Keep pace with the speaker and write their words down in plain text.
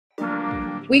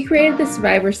We created the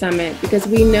Survivor Summit because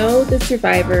we know the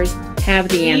survivors have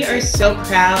the answer. We are so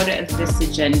proud of this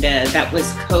agenda that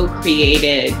was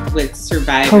co-created with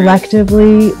survivors.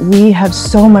 Collectively, we have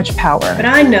so much power. But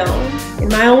I know in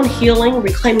my own healing,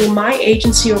 reclaiming my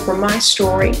agency over my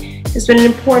story has been an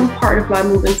important part of my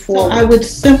moving forward. So I would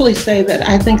simply say that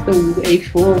I think the way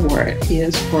forward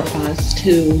is for us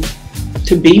to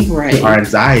be brave. Our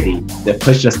anxiety that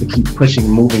pushed us to keep pushing,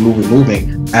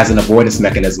 moving as an avoidance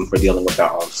mechanism for dealing with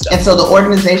our own stuff. And so the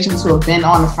organizations who have been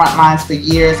on the front lines for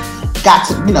years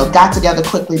got together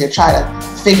quickly to try to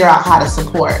figure out how to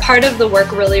support. Part of the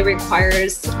work really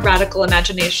requires radical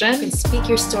imagination. You can speak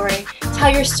your story,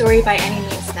 tell your story by any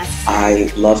means necessary.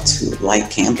 I love to light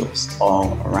candles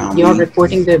all around me. Your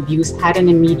reporting the abuse had an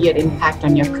immediate impact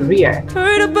on your career.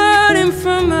 Heard about him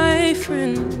from my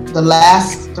friend. The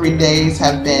last 3 days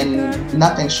have been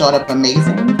nothing short of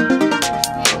amazing.